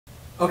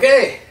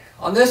Okay,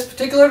 on this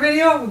particular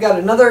video, we got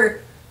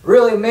another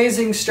really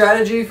amazing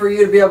strategy for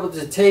you to be able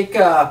to take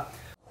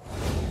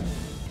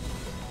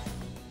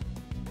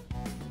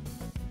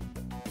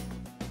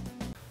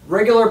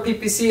regular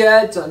PPC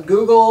ads on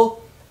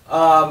Google.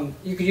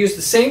 You could use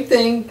the same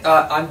thing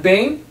on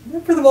Bing.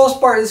 For the most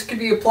part, this could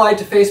be applied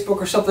to Facebook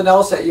or something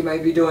else that you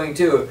might be doing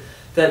too,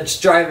 that's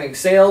driving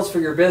sales for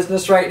your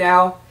business right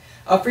now.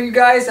 For you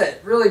guys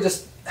that really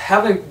just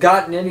haven't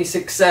gotten any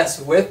success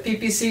with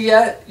PPC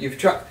yet, you've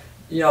tried,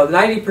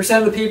 90%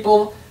 of the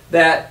people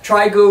that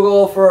try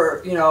Google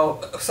for,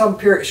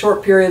 some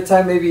short period of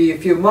time, maybe a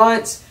few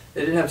months, they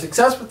didn't have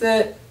success with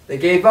it, they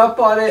gave up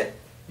on it.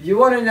 You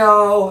want to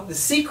know the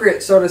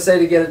secret, so to say,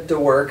 to get it to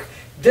work.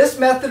 This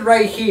method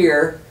right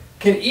here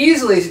can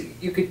easily,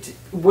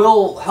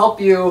 will help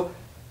you,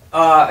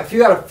 if you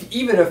got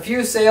even a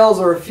few sales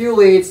or a few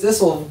leads, this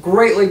will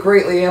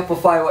greatly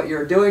amplify what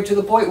you're doing to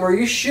the point where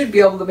you should be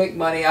able to make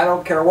money. I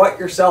don't care what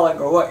you're selling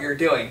or what you're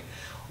doing.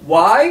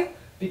 Why?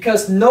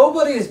 Because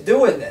nobody is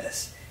doing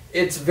this.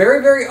 It's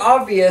very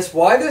obvious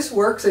why this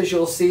works, as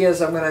you'll see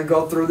as I'm going to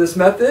go through this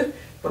method,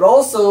 but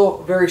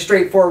also very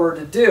straightforward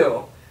to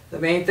do. The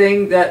main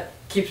thing that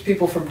keeps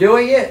people from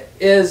doing it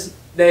is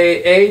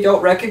they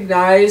don't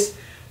recognize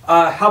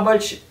how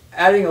much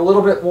adding a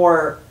little bit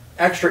more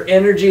extra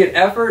energy and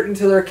effort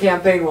into their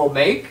campaign will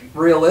make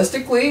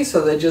realistically,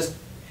 so they just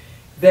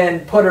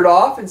then put it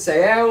off and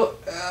say,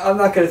 I'm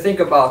not going to think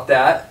about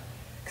that,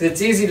 because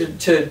it's easy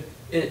to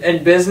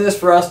in business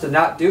for us to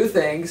not do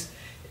things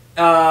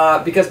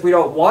because we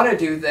don't want to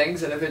do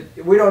things, and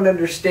if we don't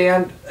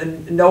understand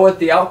and know what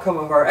the outcome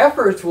of our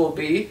efforts will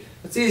be,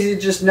 it's easy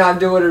to just not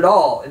do it at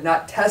all and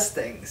not test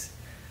things.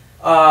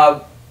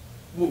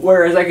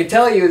 Whereas I can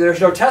tell you there's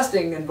no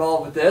testing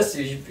involved with this.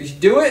 You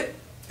do it,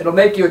 it'll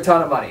make you a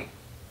ton of money.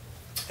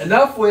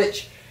 Enough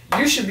which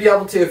you should be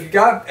able to, if you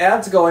got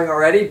ads going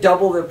already,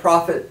 double the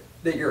profit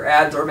that your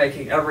ads are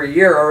making every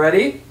year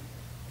already.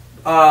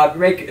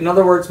 In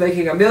other words,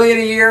 making $1 million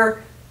a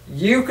year,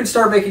 you could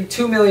start making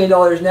 $2 million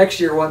next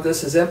year once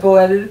this is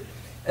implemented,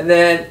 and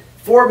then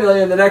 $4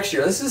 million the next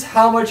year. This is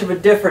how much of a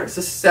difference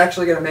this is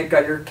actually going to make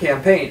on your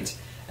campaigns.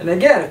 And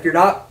again, if you're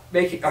not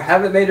making or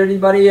haven't made any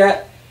money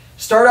yet,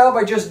 start out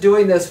by just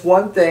doing this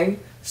one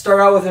thing. Start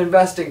out with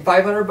investing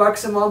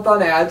 $500 a month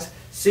on ads,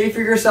 see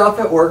for yourself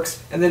it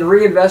works, and then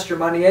reinvest your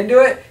money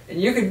into it,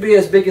 and you could be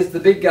as big as the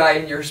big guy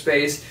in your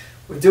space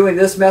with doing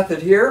this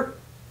method here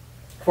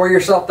for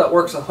yourself that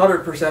works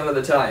 100% of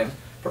the time.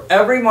 For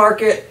every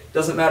market,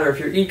 doesn't matter if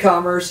you're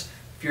e-commerce,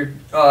 if you're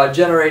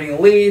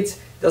generating leads,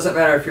 doesn't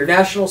matter if you're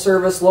national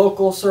service,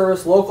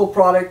 local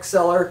product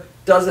seller,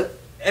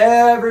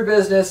 every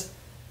business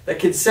that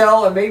can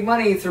sell and make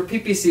money through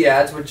PPC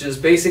ads, which is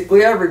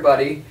basically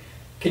everybody,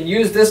 can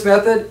use this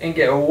method and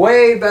get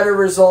way better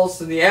results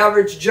than the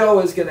average Joe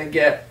is going to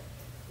get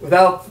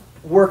without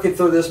working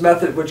through this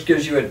method, which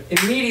gives you an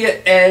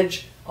immediate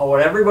edge on what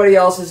everybody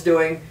else is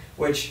doing,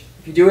 which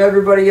if you do if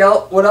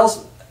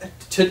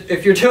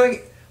you're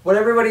doing what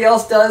everybody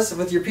else does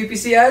with your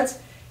PPC ads,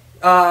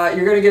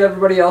 you're going to get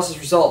everybody else's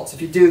results.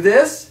 If you do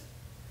this,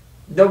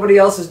 nobody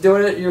else is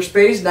doing it in your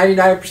space,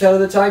 99% of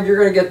the time, you're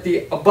going to get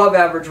the above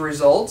average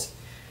results.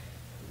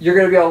 You're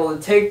going to be able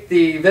to take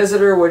the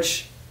visitor,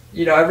 which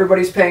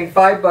everybody's paying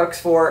 $5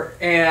 for,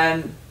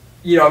 and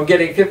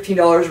getting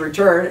 $15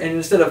 return, and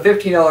instead of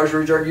 $15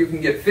 return, you can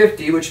get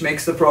 $50, which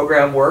makes the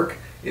program work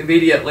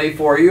immediately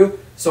for you.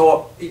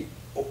 So,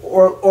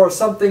 or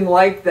something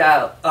like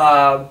that.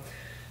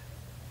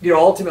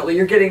 Ultimately,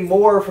 you're getting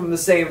more from the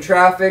same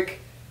traffic.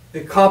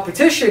 The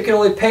competition can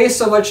only pay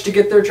so much to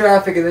get their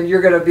traffic, and then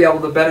you're going to be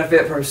able to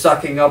benefit from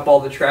sucking up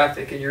all the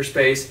traffic in your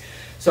space,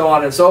 so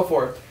on and so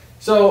forth.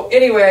 So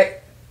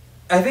anyway,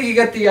 I think you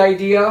get the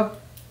idea.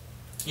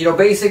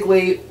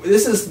 Basically,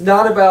 this is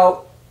not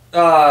about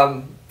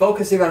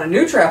focusing on a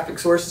new traffic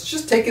source. It's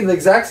just taking the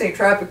exact same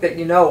traffic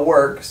that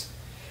works,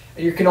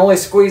 and you can only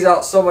squeeze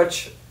out so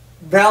much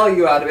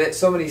value out of it,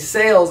 so many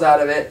sales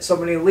out of it, so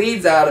many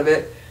leads out of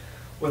it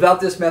without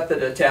this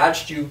method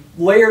attached. You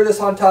layer this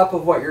on top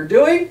of what you're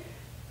doing.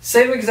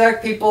 Same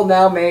exact people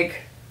now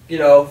make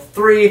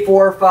 3,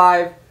 4,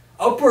 5,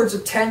 upwards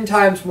of 10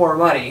 times more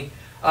money,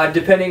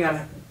 depending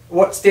on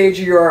what stage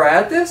you are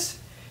at this.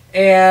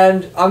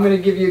 And I'm going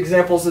to give you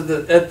examples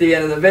at the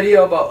end of the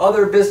video about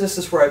other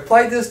businesses where I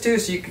applied this to,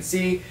 so you can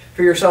see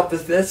for yourself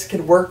that this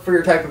can work for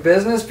your type of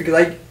business,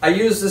 because I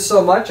use this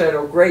so much. I had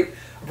a great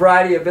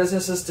variety of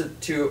businesses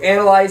to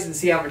analyze and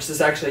see how much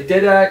this actually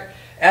did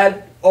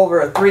add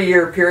over a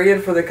 3-year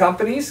period for the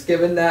companies,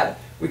 given that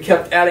we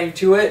kept adding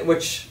to it,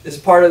 which is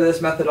part of this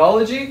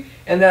methodology,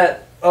 and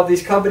that of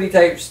these company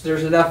types,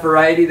 there's enough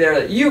variety there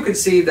that you could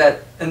see that,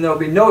 and there'll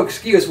be no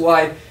excuse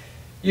why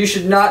you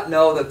should not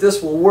know that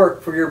this will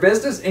work for your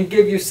business and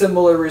give you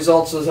similar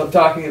results as I'm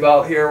talking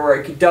about here, where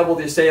it could double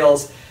the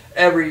sales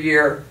every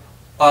year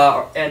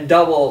and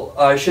double,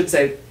 I should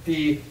say,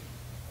 the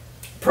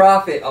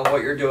profit on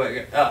what you're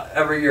doing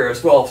every year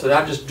as well. So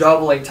not just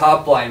doubling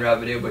top line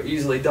revenue, but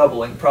easily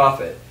doubling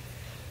profit.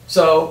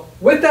 So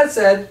with that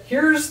said,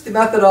 here's the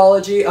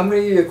methodology. I'm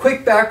going to give you a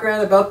quick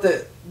background about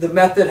the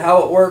method,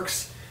 how it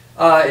works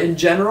in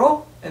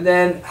general, and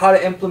then how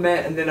to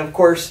implement, and then of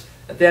course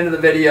at the end of the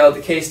video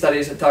the case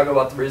studies that talk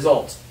about the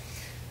results.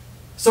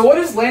 So what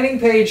is landing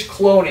page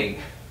cloning?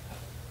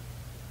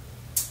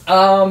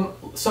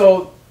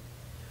 So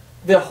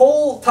the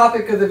whole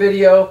topic of the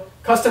video,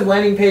 custom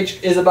landing page,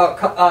 is about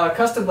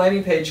custom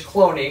landing page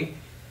cloning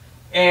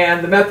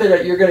and the method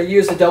that you're going to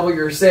use to double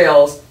your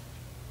sales.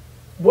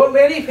 What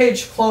landing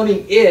page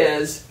cloning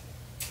is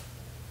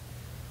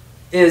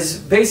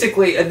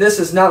basically, and this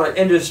is not an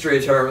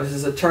industry term, this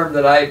is a term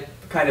that I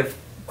kind of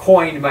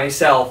coined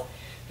myself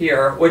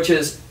here, which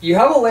is you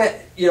have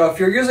if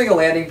you're using a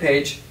landing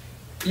page,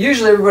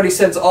 usually everybody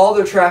sends all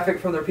their traffic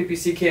from their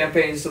PPC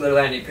campaigns to their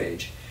landing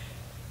page.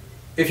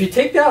 If you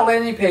take that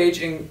landing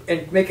page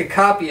and make a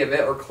copy of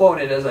it, or clone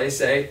it as I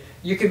say,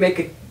 you can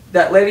make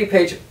that landing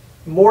page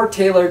more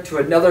tailored to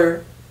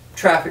another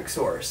traffic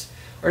source.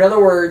 Or in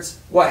other words,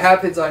 what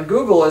happens on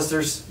Google is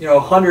there's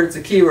hundreds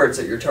of keywords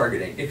that you're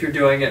targeting if you're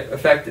doing it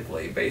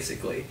effectively,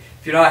 basically.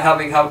 If you're not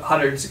having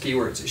hundreds of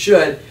keywords, it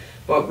should.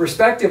 But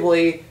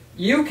respectively,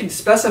 you can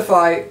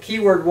specify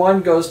keyword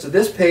 1 goes to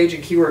this page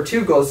and keyword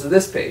 2 goes to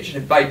this page.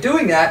 And by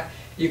doing that,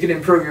 you can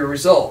improve your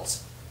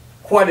results.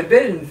 Quite a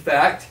bit, in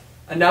fact,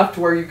 enough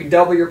to where you can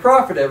double your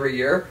profit every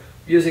year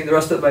using the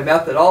rest of my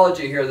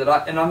methodology here.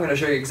 And I'm going to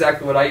show you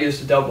exactly what I use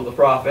to double the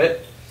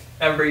profit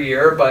every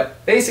year.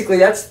 But basically,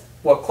 that's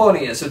what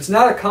cloning is. So it's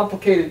not a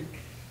complicated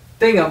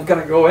thing I'm going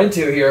to go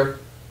into here.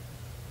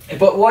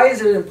 But why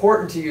is it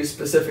important to you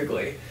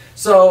specifically?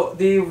 So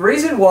the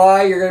reason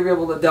why you're going to be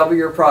able to double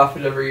your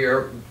profit every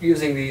year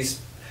using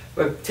these,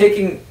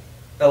 taking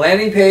a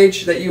landing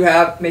page that you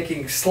have,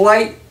 making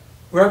slight,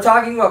 we're not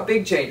talking about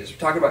big changes, we're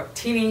talking about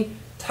teeny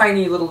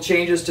tiny little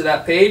changes to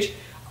that page,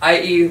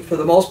 i.e. for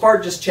the most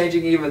part just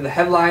changing even the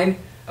headline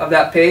of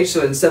that page.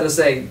 So instead of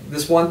saying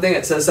this one thing,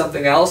 it says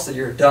something else, and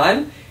you're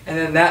done. And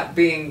then that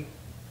being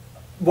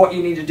what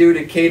you need to do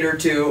to cater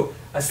to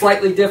a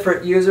slightly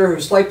different user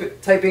who's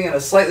typing in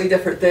a slightly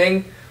different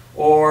thing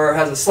or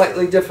has a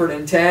slightly different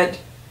intent.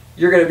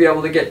 You're going to be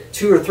able to get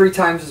 2 or 3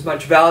 times as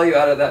much value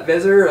out of that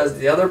visitor as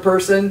the other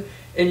person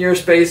in your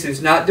space who's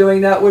not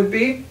doing that would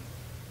be.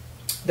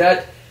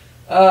 That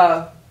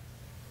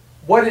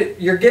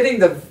you're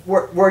getting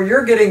where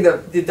you're getting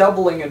the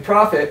doubling in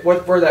profit,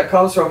 where that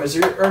comes from is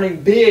you're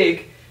earning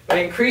big by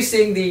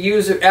increasing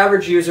the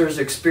average user's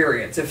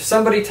experience. If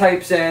somebody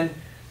types in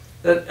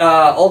that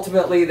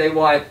ultimately they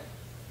want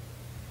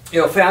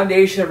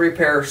foundation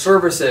repair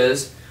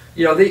services,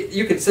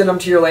 you could send them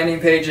to your landing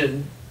page,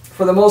 and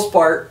for the most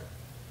part,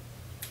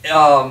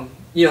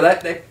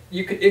 it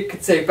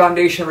could say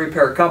foundation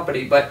repair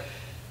company. But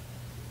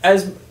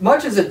as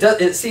much as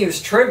it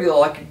seems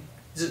trivial, I can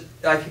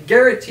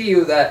guarantee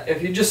you that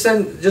if you just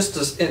send,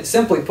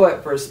 simply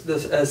put, for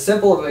this, as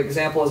simple of an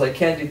example as I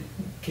can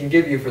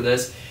give you for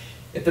this,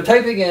 if they're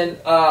typing in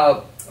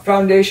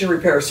foundation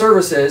repair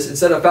services,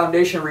 instead of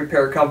foundation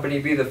repair company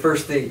be the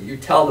first thing you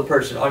tell the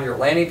person on your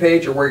landing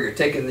page or where you're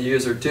taking the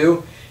user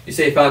to, you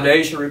say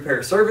foundation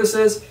repair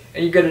services,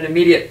 and you get an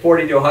immediate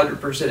 40 to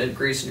 100%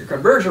 increase in your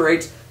conversion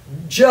rates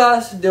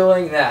just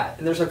doing that.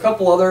 And there's a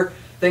couple other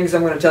things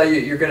I'm going to tell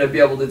you you're going to be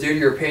able to do to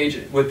your page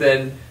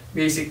within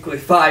basically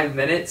 5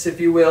 minutes,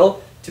 if you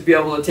will, to be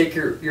able to take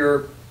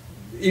your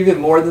even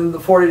more than the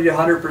 40 to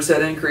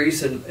 100%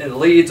 increase in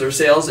leads or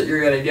sales that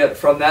you're going to get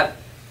from that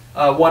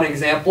one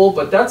example.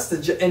 But that's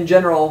in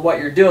general what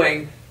you're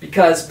doing,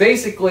 because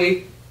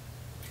basically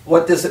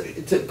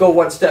to go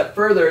one step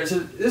further, is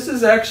this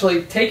is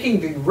actually taking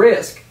the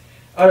risk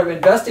out of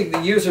investing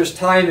the user's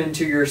time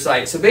into your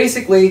site. So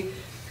basically,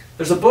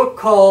 there's a book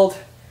called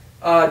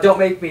Don't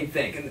Make Me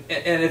Think,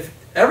 and if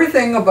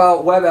everything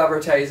about web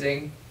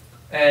advertising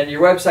and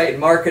your website and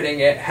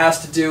marketing it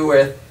has to do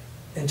with,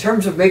 in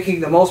terms of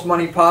making the most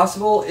money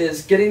possible,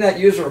 is getting that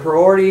user who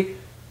already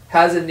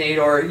has a need,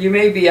 or you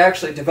may be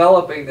actually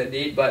developing the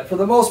need, but for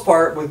the most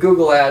part with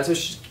Google Ads,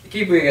 which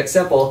keeping it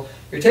simple,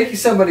 you're taking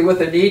somebody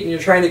with a need and you're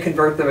trying to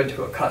convert them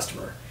into a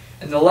customer.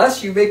 And the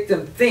less you make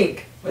them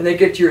think when they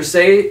get to your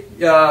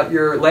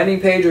landing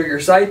page or your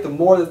site, the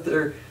more that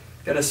they're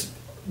going to,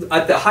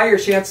 at the higher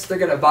chance they're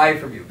going to buy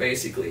from you,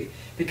 basically.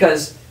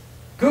 Because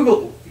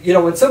Google,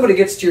 when somebody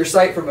gets to your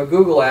site from a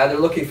Google ad, they're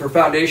looking for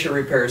foundation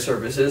repair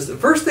services. The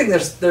first thing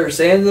they're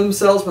saying to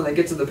themselves when they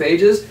get to the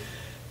pages,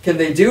 can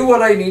they do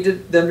what I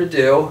needed them to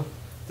do?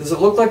 Does it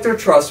look like they're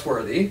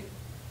trustworthy?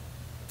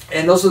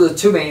 And those are the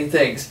 2 main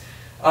things.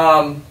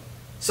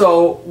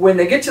 So when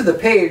they get to the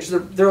page,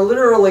 they're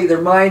literally,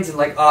 their mind's in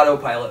like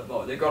autopilot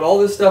mode. They've got all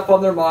this stuff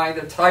on their mind,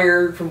 they're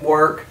tired from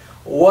work,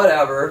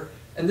 whatever.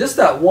 And just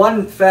that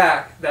one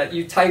fact that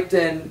you typed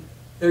in,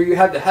 or you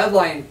had the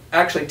headline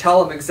actually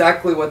tell them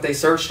exactly what they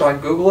searched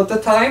on Google at the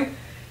time,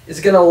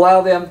 is going to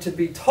allow them to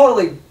be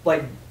totally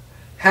like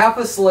half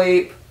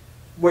asleep,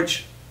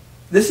 which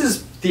this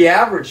is the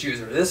average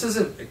user. This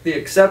isn't the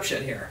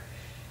exception here.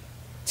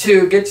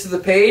 To get to the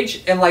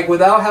page and like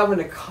without having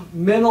to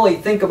mentally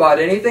think about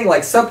anything,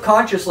 like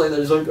subconsciously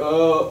there's like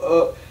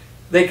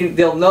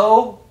they'll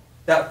know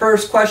that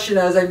first question,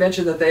 as I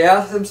mentioned, that they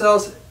ask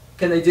themselves,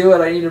 can they do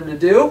what I need them to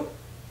do?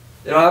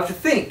 They don't have to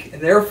think,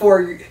 and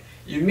therefore you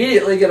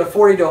immediately get a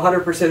 40 to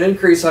 100%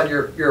 increase on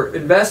your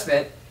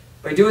investment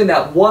by doing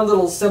that one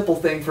little simple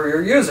thing for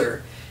your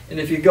user. And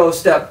if you go a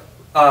step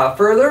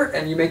further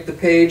and you make the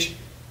page,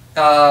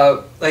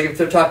 like if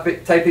they're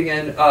typing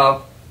in,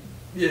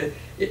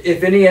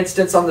 if any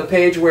instance on the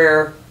page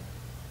where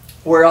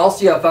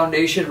else you have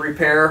foundation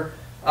repair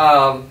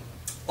on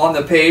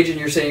the page and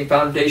you're saying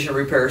foundation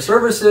repair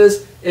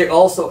services, it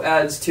also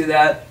adds to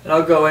that. And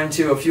I'll go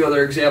into a few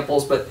other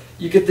examples, but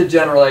you get the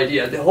general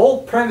idea. The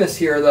whole premise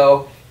here,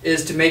 though,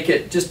 is to make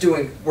it just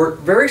doing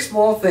very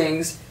small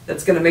things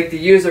that's going to make the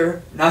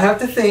user not have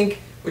to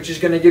think, which is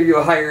going to give you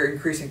a higher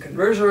increase in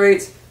conversion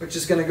rates, which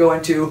is going to go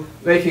into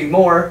making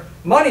more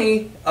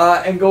money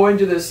and go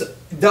into this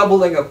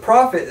doubling of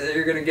profit that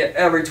you're going to get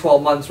every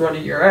 12 months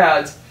running your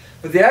ads.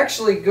 But they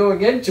actually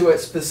going into it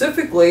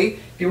specifically,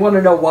 if you want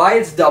to know why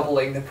it's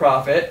doubling the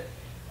profit,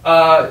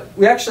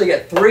 we actually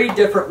get 3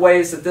 different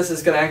ways that this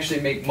is going to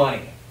actually make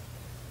money.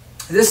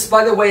 This,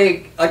 by the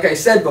way, like I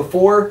said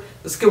before,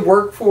 this could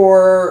work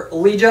for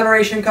lead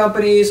generation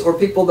companies or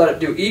people that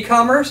do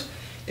e-commerce.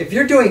 If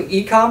you're doing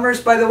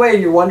e-commerce, by the way,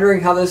 and you're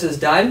wondering how this is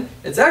done,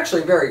 it's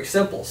actually very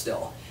simple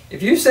still.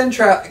 If you send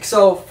traffic,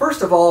 so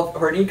first of all,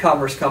 for an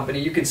e-commerce company,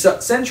 you can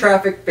send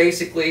traffic.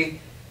 Basically,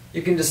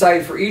 you can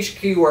decide for each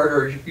keyword,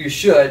 or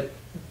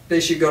they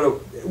should go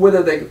to,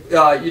 whether they,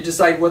 you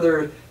decide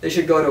whether they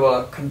should go to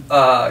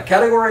a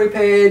category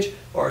page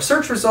or a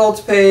search results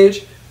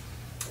page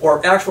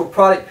or actual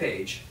product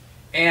page.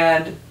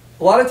 And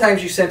a lot of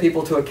times you send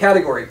people to a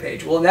category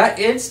page. Well, in that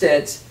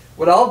instance,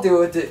 what I'll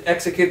do to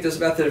execute this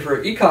method for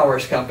an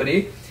e-commerce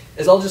company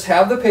is I'll just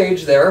have the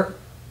page there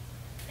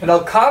and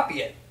I'll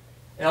copy it.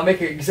 And I'll make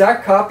an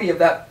exact copy of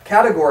that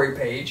category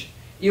page,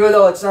 even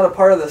though it's not a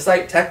part of the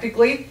site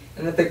technically.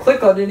 And if they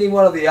click on any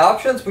one of the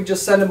options, we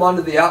just send them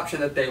onto the option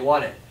that they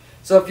wanted.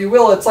 So if you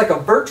will, it's like a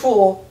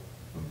virtual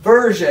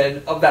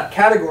version of that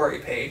category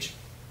page,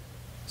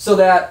 so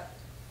that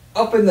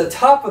up in the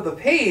top of the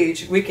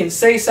page, we can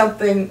say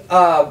something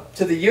to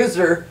the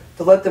user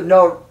to let them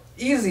know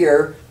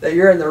easier that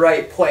you're in the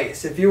right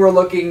place. If you were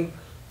looking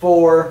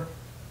for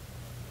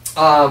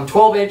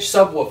 12-inch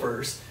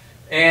subwoofers,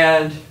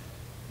 and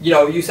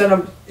you send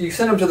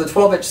them to the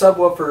 12-inch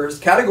subwoofers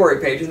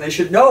category page, and they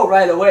should know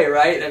right away,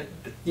 right, that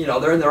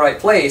they're in the right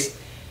place.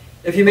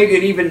 If you make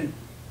it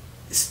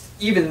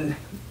even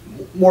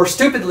more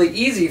stupidly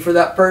easy for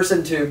that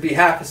person to be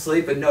half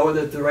asleep and know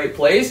that the right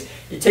place,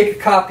 you take a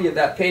copy of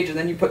that page and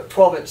then you put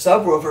 12-inch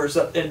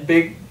subwoofers in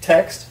big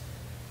text,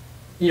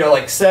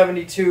 like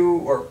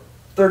 72 or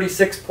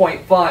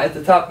 36-point font at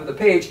the top of the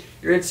page,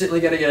 you're instantly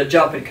going to get a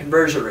jump in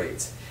conversion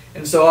rates.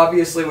 And so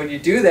obviously when you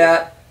do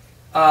that,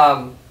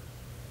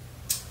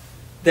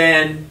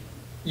 then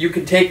you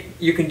can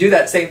do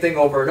that same thing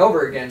over and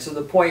over again. So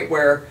the point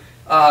where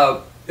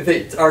if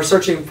they are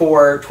searching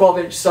for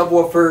 12-inch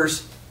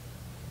subwoofers,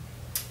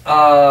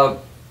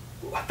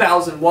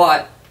 1,000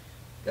 watt,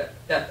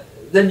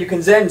 then you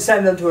can then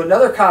send them to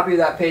another copy of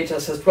that page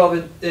that says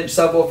 12-inch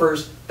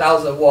subwoofers,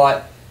 1,000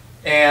 watt,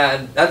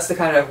 and that's the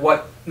kind of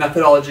what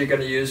methodology you're going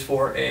to use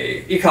for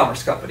a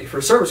e-commerce company. For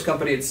a service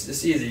company,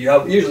 it's easy. You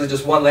have usually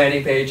just one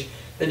landing page,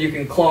 then you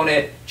can clone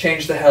it,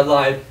 change the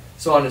headline,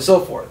 so on and so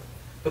forth.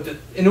 But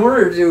in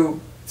order to do,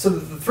 so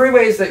the 3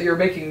 ways that you're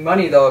making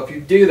money, though, if you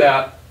do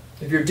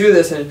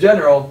this in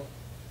general,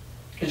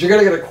 is you're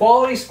going to get a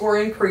quality score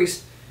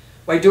increase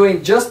by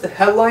doing just the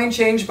headline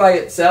change by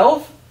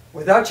itself,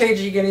 without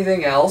changing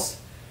anything else,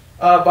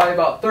 by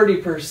about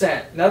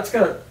 30%. And that's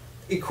going to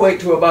equate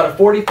to about a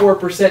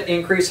 44%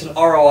 increase in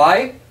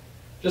ROI,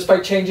 just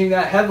by changing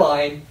that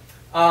headline.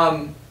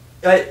 I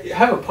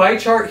have a pie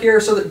chart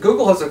here, so that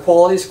Google has a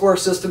quality score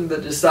system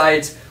that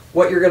decides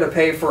what you're going to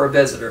pay for a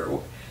visitor.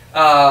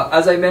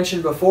 As I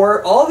mentioned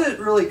before, all that it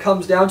really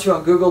comes down to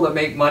on Google to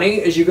make money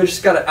is you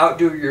just got to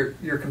outdo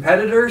your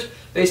competitors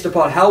based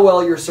upon how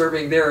well you're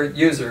serving their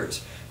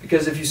users.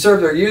 Because if you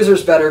serve their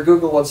users better,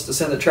 Google wants to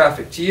send the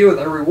traffic to you and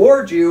they'll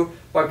reward you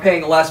by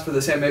paying less for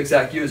the same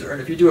exact user. And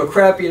if you do a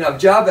crappy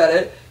enough job at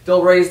it,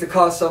 they'll raise the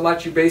cost so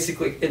much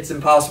it's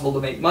impossible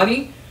to make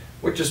money,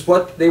 which is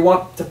what they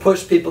want to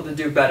push people to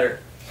do better.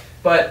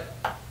 But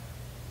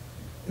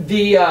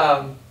the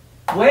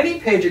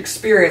landing page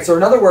experience, or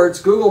in other words,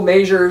 Google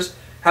measures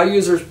how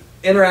users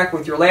interact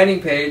with your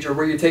landing page or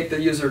where you take the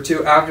user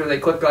to after they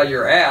click on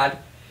your ad,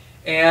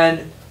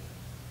 and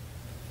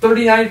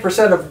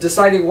 39% of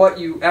deciding what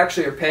you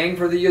actually are paying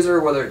for the user,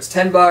 whether it's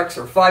 10 bucks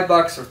or 5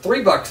 bucks or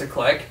 3 bucks a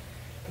click,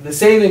 for the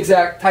same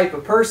exact type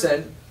of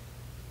person,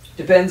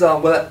 depends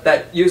on what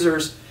that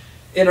user's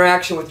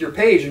interaction with your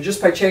page. And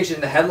just by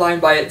changing the headline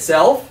by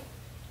itself,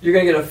 you're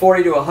going to get a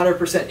 40 to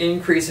 100%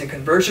 increase in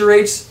conversion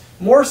rates.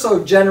 More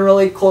so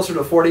generally, closer to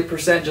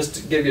 40%, just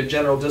to give you a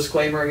general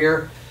disclaimer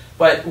here.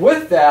 But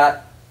with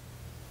that,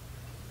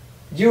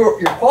 your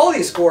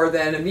quality score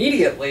then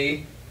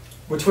immediately,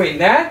 between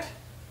that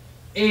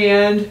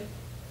and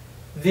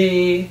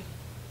the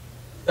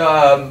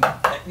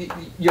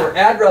your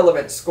ad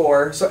relevance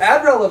score. So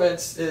ad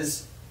relevance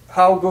is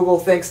how Google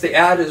thinks the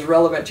ad is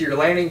relevant to your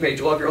landing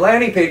page. Well, if your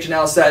landing page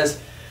now says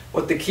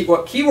what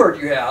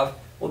keyword you have,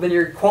 well then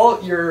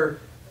your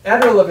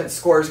ad relevance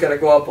score is going to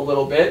go up a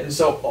little bit, and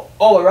so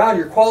all around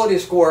your quality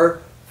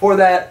score for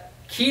that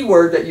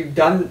keyword that you've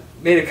done,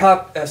 made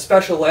a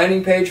special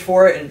landing page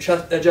for it and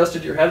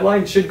adjusted your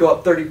headline, should go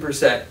up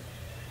 30%.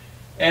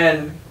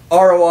 And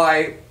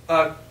ROI,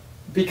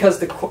 because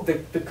the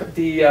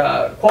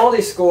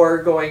quality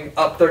score going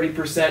up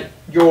 30%,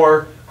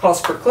 your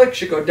cost per click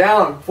should go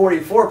down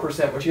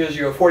 44%, which gives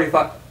you a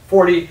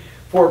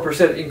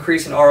 44%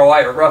 increase in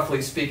ROI, or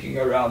roughly speaking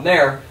around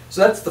there.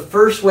 So that's the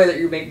first way that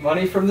you make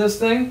money from this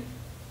thing.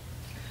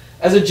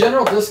 As a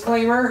general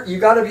disclaimer,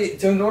 in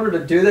order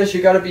to do this,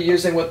 you got to be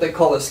using what they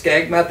call the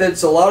SCAG method.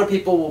 So a lot of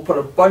people will put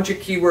a bunch of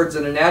keywords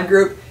in an ad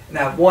group and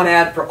have one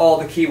ad for all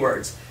the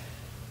keywords.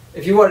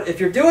 If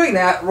you're doing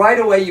that, right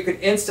away you can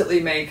instantly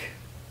make,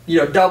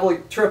 double,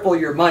 triple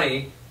your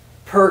money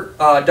per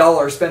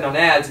dollar spent on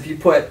ads if you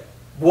put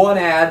one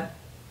ad.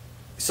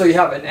 So you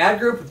have an ad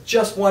group with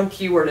just one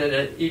keyword in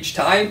it each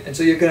time, and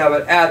so you can have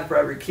an ad for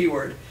every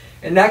keyword.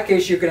 In that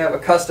case, you can have a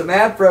custom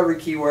ad for every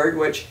keyword,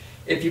 which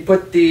if you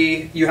put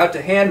you have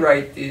to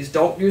handwrite these,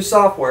 don't use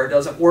software, it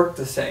doesn't work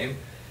the same.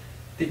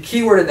 The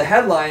keyword in the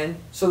headline,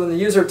 so when the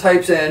user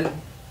types in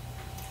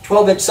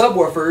 12-inch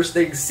subwoofers,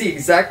 they see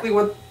exactly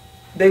what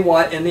they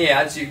want in the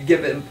ads. You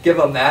give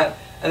them that,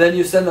 and then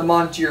you send them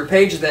on to your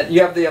page. That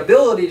you have the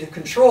ability to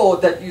control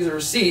what that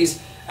user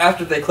sees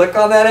after they click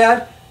on that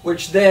ad,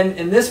 which then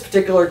in this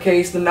particular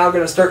case, they're now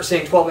going to start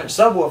seeing 12-inch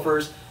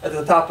subwoofers at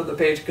the top of the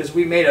page, because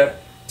we made a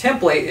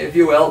template, if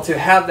you will, to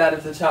have that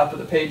at the top of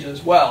the page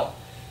as well.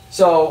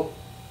 So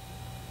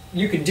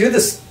you can do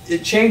this,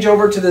 change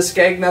over to the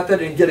SCAG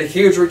method and get a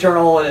huge return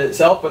on it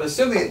itself, but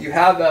assuming that you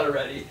have that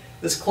already,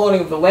 this cloning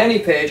of the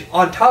landing page,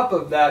 on top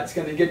of that, it's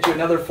going to get you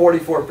another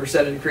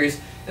 44% increase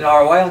in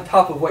ROI on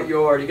top of what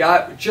you already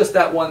got with just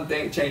that one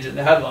thing, changing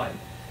the headline.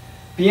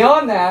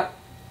 Beyond that,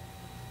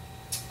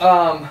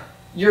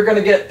 you're going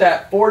to get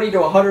that 40 to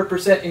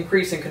 100%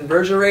 increase in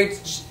conversion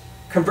rates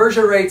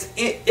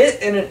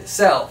in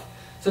itself.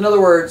 So in other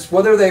words,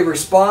 whether they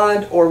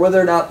respond or whether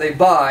or not they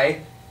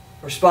buy,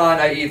 respond,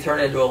 i.e. turn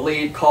into a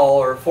lead, call,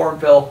 or form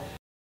fill,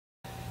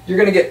 you're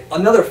going to get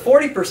another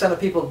 40% of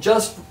people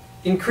just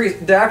increase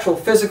the actual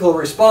physical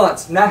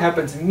response, and that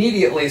happens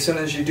immediately as soon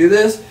as you do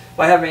this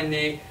by having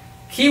the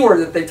keyword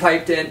that they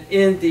typed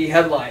in the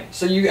headline.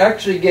 So you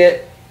actually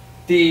get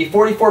the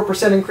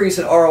 44% increase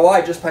in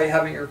ROI just by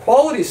having your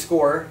quality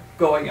score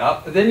going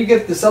up, and then you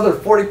get this other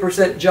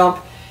 40%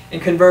 jump in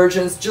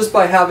conversions just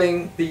by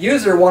having the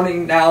user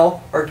wanting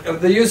now, or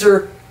the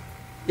user,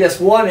 yes,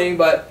 wanting,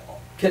 but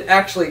can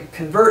actually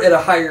convert at a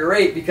higher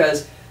rate,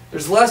 because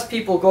there's less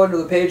people going to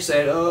the page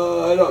saying,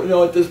 oh, I don't know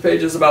what this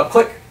page is about.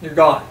 Click, you're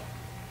gone.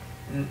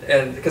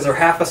 And because they're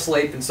half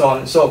asleep and so on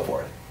and so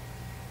forth.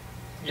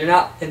 You're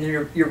not, and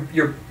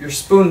you're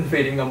spoon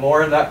feeding them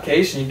more in that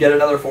case, and you get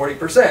another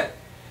 40%.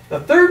 The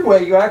third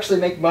way you actually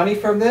make money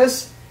from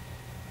this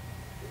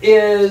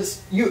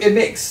is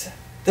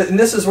and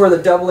this is where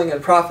the doubling in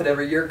profit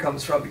every year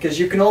comes from, because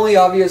you can only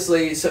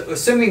obviously, so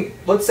assuming,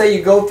 let's say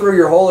you go through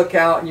your whole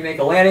account and you make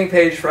a landing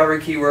page for every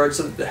keyword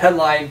so that the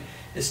headline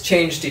is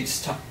changed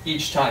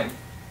each time.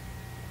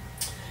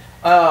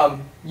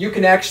 You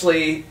can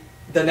actually,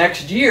 the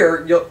next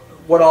year,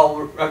 what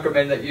I'll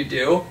recommend that you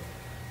do,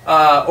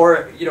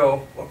 or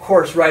of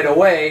course right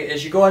away,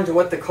 is you go into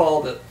what they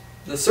call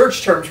the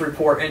search terms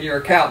report in your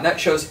account, and that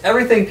shows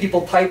everything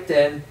people typed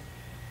in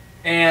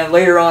and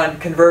later on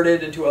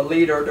converted into a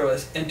lead or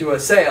into a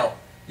sale.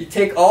 You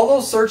take all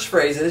those search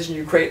phrases and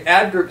you create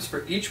ad groups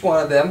for each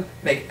one of them,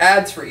 make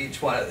ads for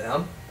each one of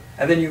them,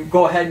 and then you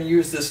go ahead and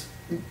use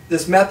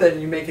this method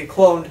and you make a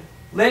cloned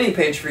landing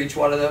page for each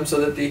one of them, so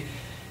that the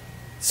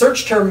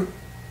search term,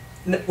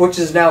 which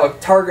is now a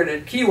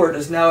targeted keyword,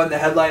 is now in the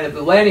headline of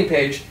the landing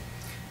page.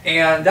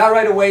 And that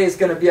right away is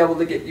going to be able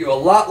to get you a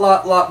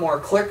lot more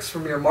clicks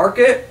from your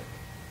market,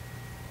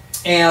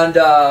 and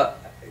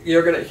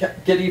you're going to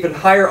get even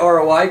higher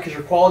ROI, because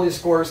your quality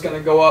score is going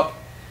to go up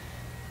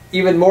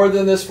even more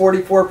than this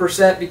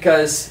 44%,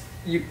 because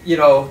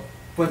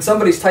when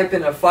somebody's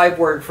typing a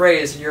 5-word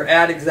phrase and your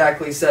ad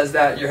exactly says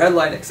that, your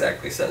headline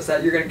exactly says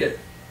that, you're going to get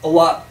a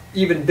lot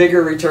even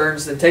bigger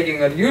returns than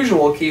taking a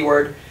usual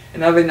keyword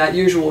and having that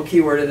usual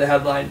keyword in the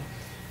headline,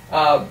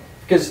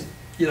 because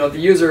the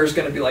user is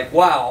going to be like,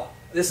 wow,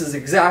 this is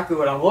exactly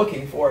what I'm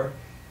looking for.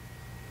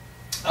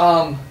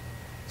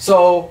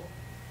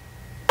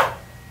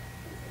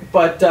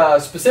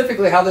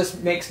 Specifically how this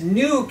makes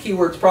new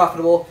keywords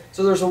profitable.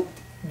 So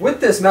with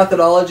this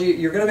methodology,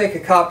 you're going to make a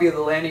copy of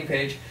the landing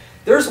page.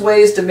 There's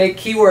ways to make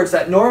keywords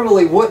that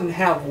normally wouldn't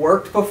have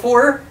worked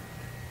before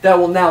that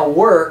will now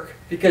work,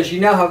 because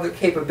you now have the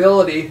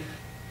capability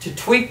to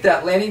tweak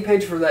that landing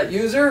page for that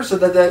user, so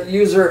that that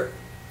user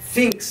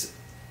thinks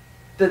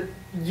that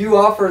you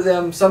offer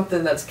them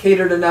something that's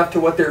catered enough to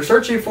what they're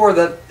searching for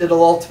that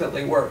it'll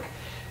ultimately work.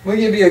 Let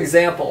me give you an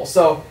example.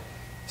 So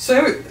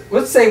So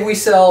let's say we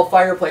sell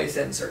fireplace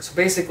inserts. So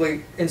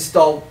basically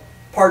install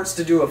parts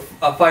to do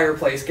a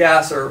fireplace,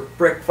 gas or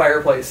brick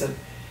fireplace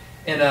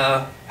in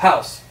a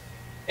house.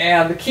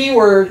 And the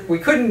keyword, we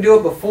couldn't do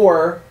it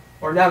before,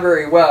 or not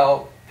very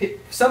well.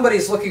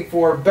 Somebody's looking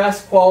for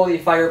best quality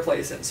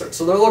fireplace inserts.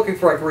 So they're looking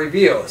for like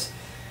reviews.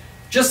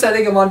 Just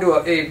setting them onto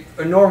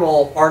our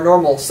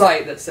normal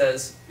site that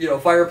says, you know,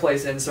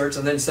 fireplace inserts,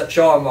 and then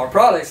show them our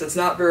products, it's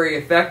not very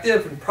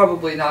effective and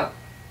probably not,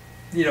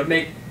 you know,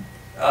 make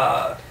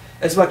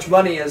as much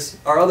money as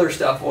our other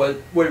stuff would,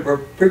 where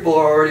people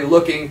are already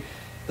looking.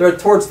 They're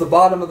towards the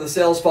bottom of the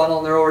sales funnel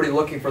and they're already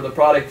looking for the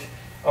product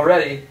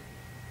already.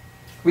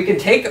 We can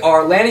take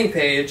our landing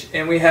page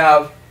and we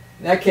have,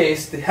 in that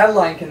case, the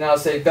headline can now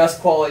say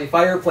best quality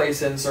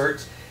fireplace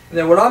inserts. And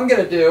then what I'm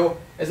going to do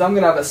is I'm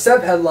going to have a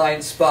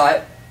sub-headline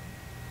spot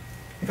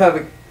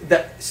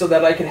so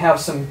that I can have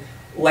some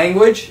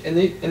language in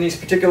these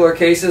particular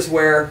cases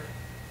where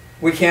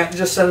we can't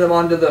just send them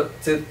on to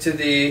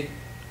the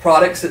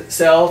products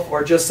itself,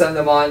 or just send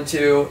them on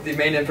to the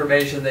main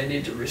information they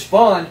need to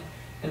respond,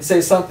 and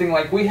say something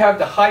like, we have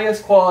the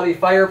highest quality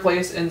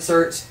fireplace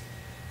inserts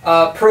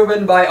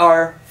proven by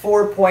our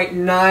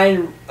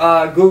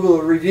 4.9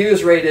 Google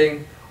reviews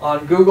rating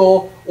on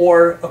Google,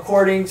 or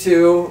according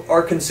to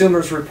our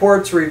Consumers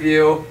Reports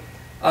review,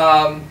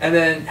 and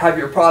then have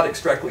your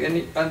products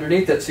directly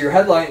underneath it. So your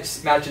headline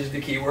matches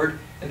the keyword,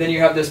 and then you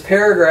have this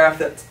paragraph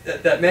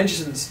that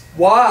mentions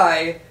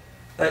why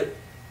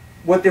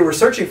what they were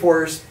searching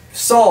for is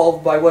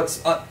solved by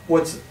what's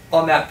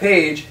on that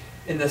page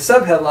in the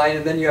subheadline,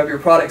 and then you have your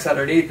products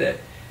underneath it.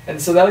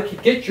 And so that'll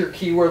get your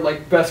keyword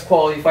like best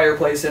quality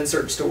fireplace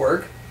inserts to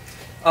work.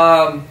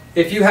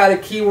 If you had a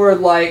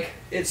keyword like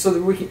it, so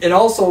that it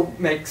also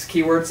makes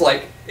keywords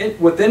like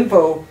with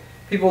info,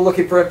 people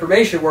looking for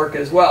information work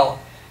as well.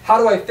 How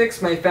do I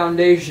fix my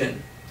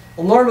foundation?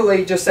 Well,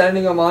 normally just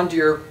sending them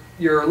onto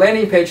your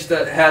landing page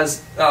that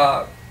has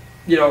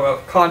you know,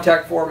 a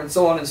contact form and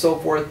so on and so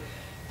forth,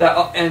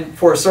 and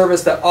for a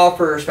service that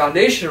offers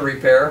foundation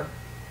repair.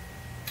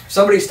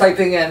 Somebody's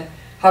typing in,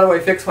 how do I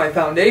fix my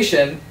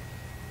foundation?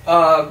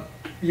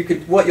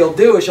 What you'll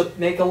do is you'll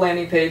make a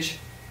landing page,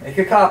 make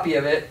a copy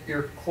of it,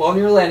 clone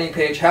your landing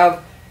page,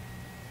 have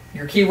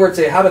your keyword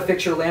say how to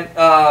fix your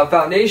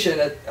foundation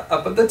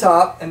up at the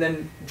top, and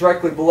then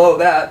directly below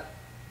that,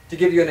 to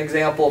give you an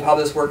example of how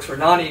this works for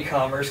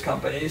non-e-commerce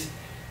companies,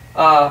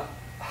 how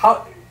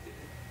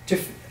to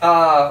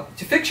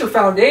fix your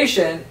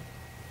foundation.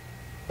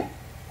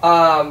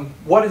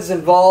 What is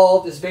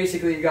involved is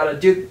basically you got to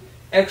do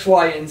X,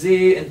 Y, and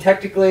Z, and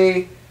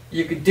technically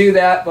you could do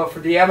that, but for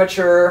the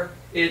amateur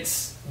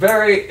it's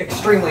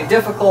extremely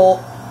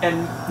difficult,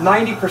 and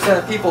 90%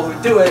 of people who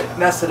do it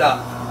mess it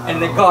up,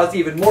 and they cause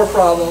even more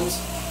problems.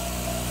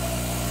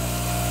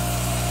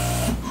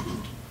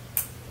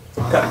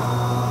 Okay.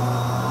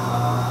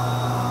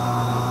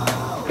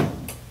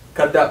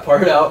 Cut that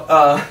part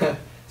out.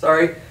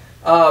 Sorry.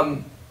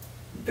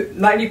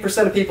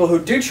 90% of people who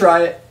do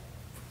try it,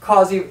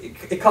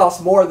 it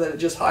costs more than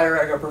just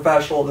hiring a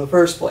professional in the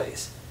first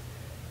place.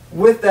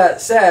 With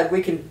that said,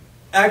 we can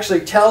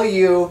actually tell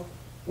you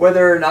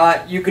whether or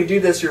not you can do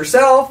this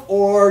yourself,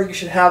 or you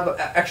should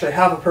actually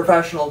have a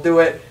professional do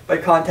it by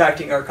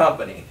contacting our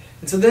company.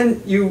 And so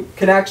then you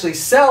can actually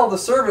sell the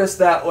service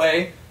that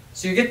way.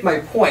 So you get my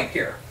point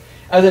here.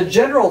 As a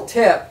general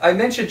tip, I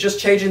mentioned just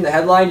changing the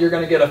headline, you're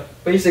going to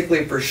get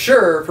basically for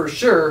sure,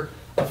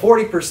 a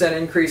 40%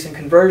 increase in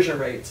conversion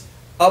rates,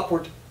 up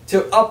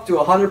to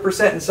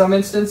 100% in some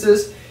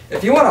instances.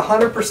 If you want a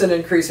 100%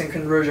 increase in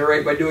conversion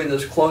rate by doing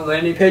this clone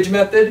landing page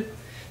method,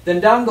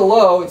 then down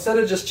below, instead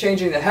of just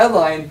changing the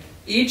headline,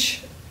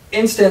 each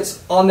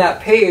instance on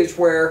that page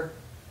where,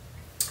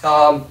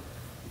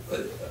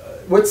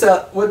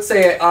 let's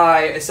say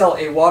I sell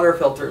a water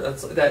filter,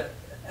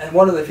 and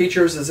one of the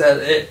features is that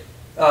it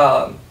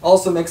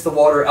also makes the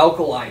water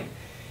alkaline.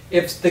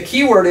 If the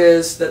keyword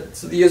is that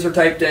the user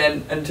typed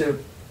in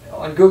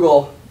on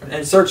Google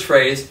and search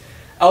phrase,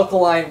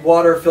 alkaline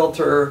water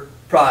filter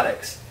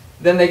products,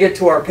 then they get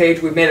to our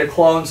page. We've made a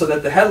clone so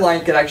that the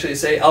headline can actually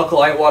say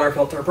alkaline water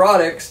filter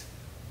products.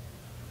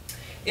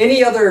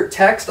 Any other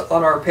text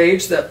on our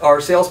page, that our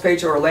sales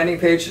page or our landing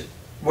page,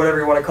 whatever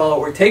you want to call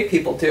it, we take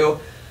people to,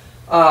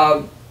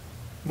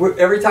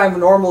 every time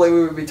normally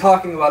we would be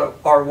talking about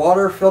our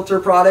water filter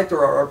product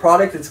or our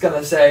product, it's going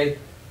to say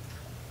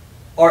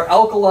our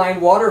alkaline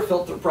water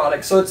filter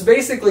product. So it's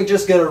basically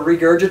just going to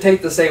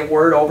regurgitate the same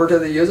word over to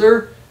the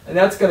user, and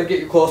that's going to get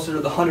you closer to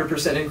the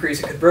 100%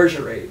 increase in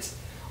conversion rates.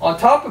 On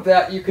top of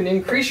that, you can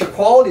increase your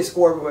quality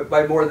score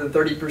by more than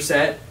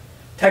 30%,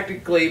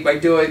 technically by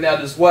doing that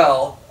as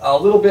well. A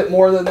little bit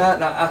more than that,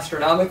 not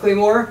astronomically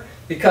more,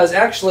 because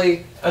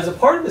actually, as a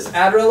part of this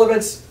ad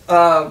relevance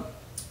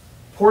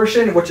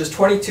portion, which is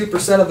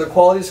 22% of the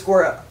quality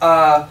score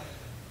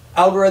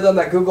algorithm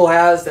that Google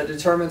has that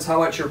determines how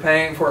much you're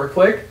paying for a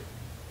click,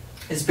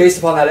 is based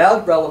upon that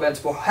ad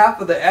relevance. Well,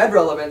 half of the ad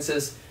relevance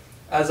is,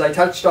 as I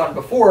touched on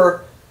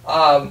before,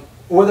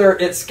 whether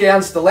it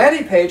scans the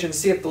landing page and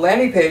see if the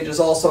landing page is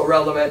also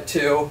relevant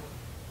to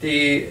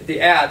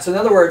the ad. So in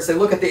other words, they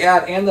look at the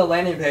ad and the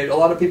landing page. A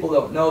lot of people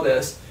don't know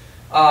this.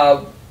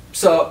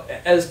 So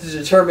as to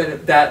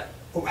determine that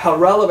how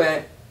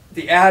relevant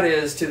the ad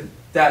is to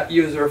that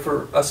user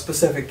for a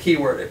specific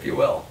keyword, if you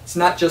will. It's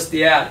not just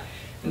the ad.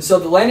 And so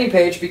the landing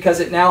page, because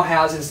it now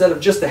has, instead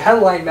of just the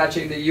headline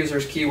matching the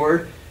user's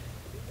keyword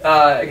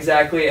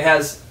exactly, it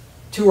has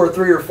 2 or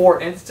 3 or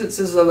 4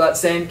 instances of that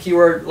same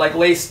keyword like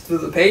laced through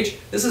the page.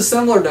 This is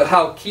similar to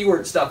how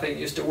keyword stuffing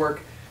used to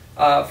work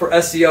for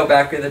SEO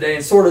back in the day,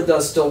 and sort of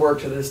does still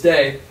work to this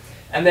day.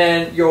 And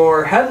then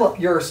your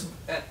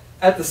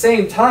at the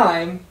same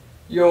time,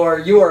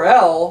 your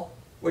URL,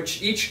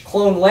 which each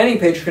cloned landing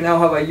page can now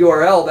have a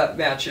URL that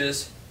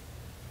matches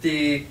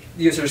the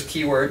user's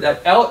keyword,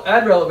 that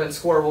ad relevance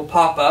score will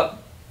pop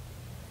up.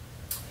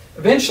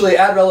 Eventually,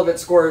 ad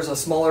relevance score is a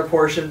smaller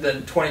portion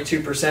than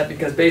 22%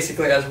 because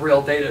basically it has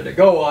real data to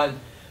go on.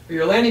 But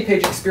your landing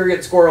page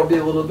experience score will be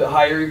a little bit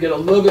higher. You get a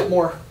little bit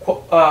more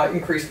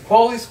increased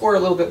quality score, a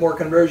little bit more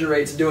conversion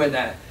rates doing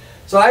that.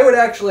 So I would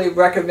actually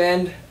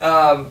recommend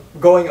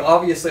going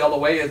obviously all the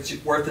way.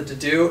 It's worth it to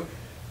do.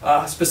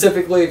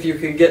 Specifically, if you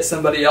can get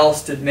somebody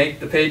else to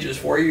make the pages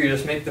for you, you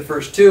just make the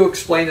first 2,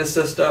 explain the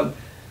system,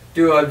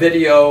 do a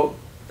video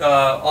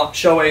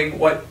showing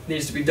what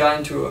needs to be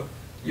done to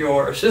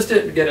your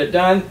assistant to get it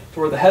done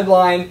for the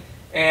headline,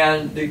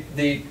 and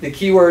the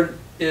keyword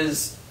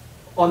is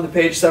on the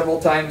page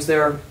several times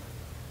there,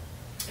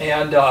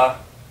 and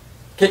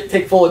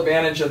take full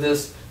advantage of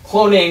this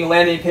cloning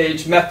landing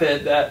page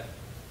method that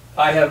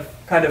I have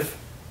kind of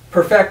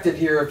perfected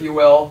here, if you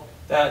will,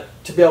 that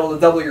to be able to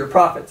double your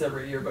profits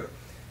every year. But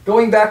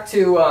going back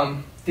to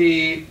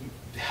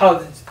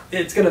how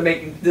it's going to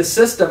make this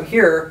system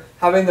here,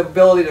 having the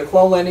ability to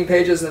clone landing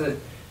pages and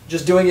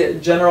just doing it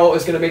in general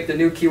is going to make the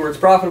new keywords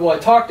profitable. I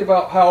talked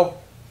about how,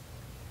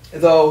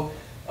 though,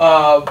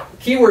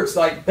 keywords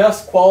like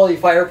best quality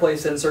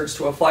fireplace inserts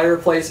to a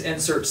fireplace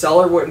insert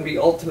seller wouldn't be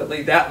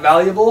ultimately that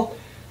valuable.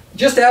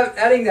 Just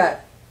adding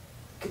that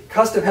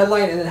custom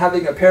headline and then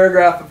having a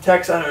paragraph of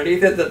text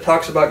underneath it that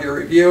talks about your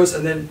reviews,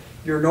 and then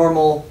your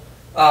normal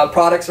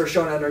products are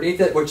shown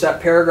underneath it, which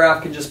that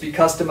paragraph can just be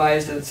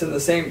customized, and it's in the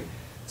same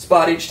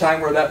spot each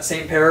time where that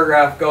same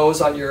paragraph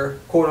goes on your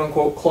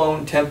quote-unquote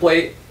clone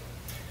template.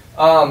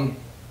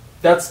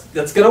 That's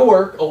going to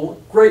work a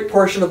great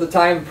portion of the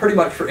time, pretty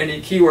much for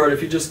any keyword,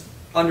 if you just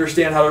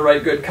understand how to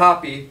write good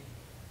copy.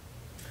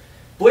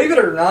 Believe it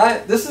or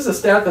not, this is a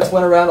stat that's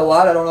went around a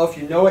lot. I don't know if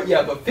you know it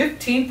yet, but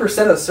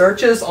 15% of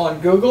searches on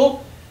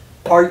Google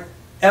are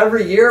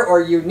every year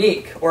or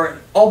unique, or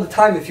all the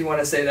time if you want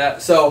to say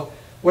that. So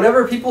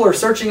whatever people are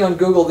searching on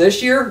Google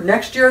this year,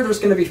 next year there's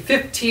going to be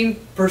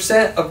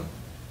 15% of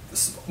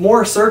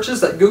more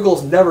searches that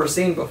Google's never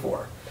seen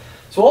before.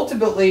 So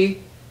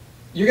ultimately,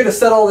 you're going to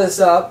set all this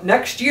up.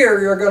 Next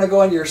year, you're going to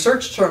go into your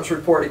search terms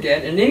report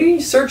again, and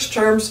any search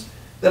terms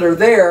that are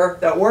there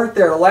that weren't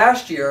there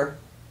last year,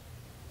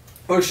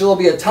 which will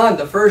be a ton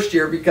the first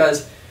year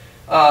because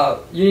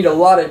you need a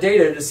lot of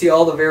data to see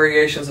all the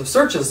variations of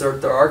searches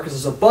there are, because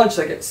there's a bunch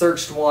that get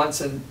searched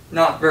once and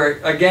not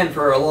again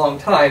for a long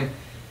time,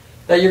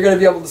 that you're going to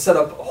be able to set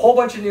up a whole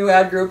bunch of new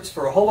ad groups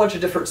for a whole bunch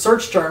of different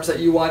search terms that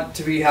you want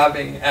to be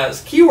having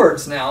as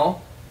keywords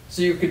now.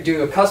 So you could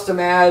do a custom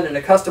ad and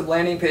a custom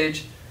landing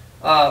page,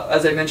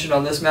 as I mentioned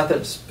on this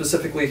method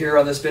specifically here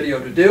on this video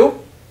to do.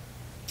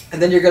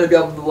 And then you're going to be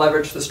able to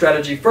leverage the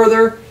strategy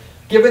further.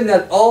 Given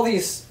that all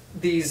these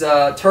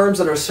terms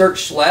that are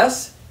searched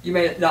less, you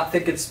may not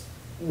think it's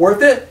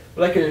worth it,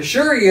 but I can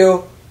assure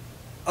you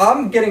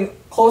I'm getting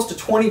close to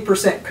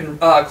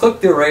 20%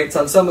 click-through rates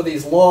on some of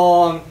these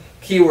long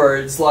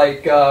keywords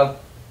like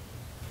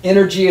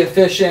energy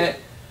efficient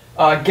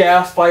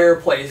gas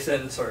fireplace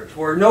insert,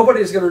 where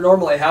nobody's going to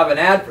normally have an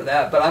ad for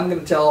that, but I'm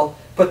going to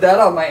put that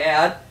on my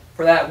ad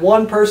for that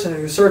one person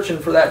who's searching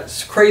for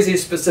that crazy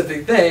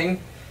specific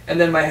thing, and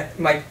then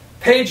my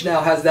page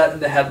now has that in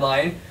the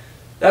headline.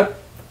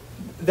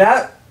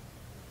 That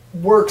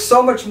works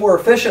so much more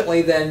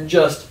efficiently than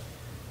just,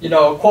 you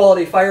know,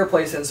 quality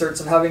fireplace inserts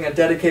and having a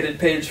dedicated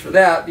page for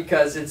that,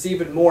 because it's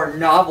even more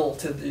novel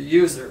to the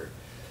user.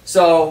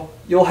 So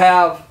you'll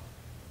have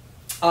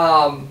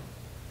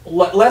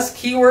less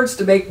keywords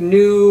to make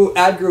new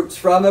ad groups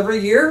from every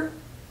year,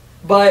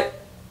 but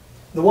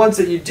the ones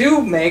that you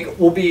do make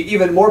will be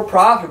even more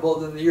profitable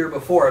than the year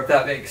before, if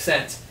that makes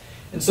sense.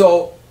 And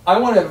so I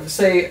want to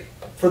say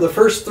for the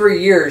first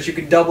 3 years you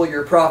can double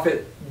your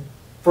profit.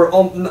 For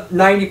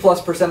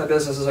 90+% of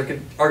businesses are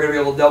going to be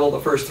able to double the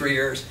first 3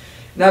 years.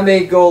 And that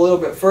may go a little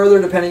bit further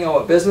depending on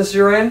what business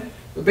you're in,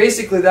 but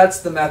basically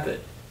that's the method.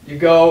 You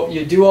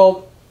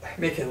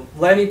make a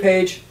landing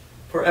page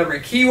for every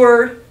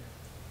keyword,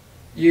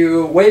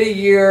 you wait a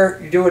year,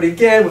 you do it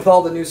again with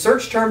all the new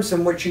search terms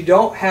in which you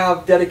don't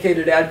have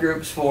dedicated ad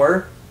groups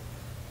for,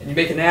 and you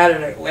make an ad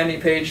and a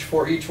landing page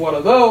for each one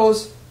of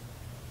those,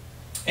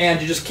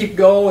 and you just keep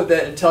going with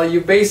it until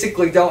you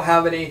basically don't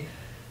have any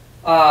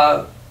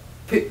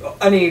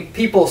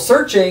people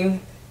searching,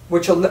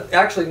 which will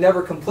actually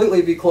never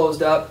completely be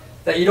closed up,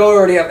 that you don't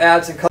already have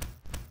ads and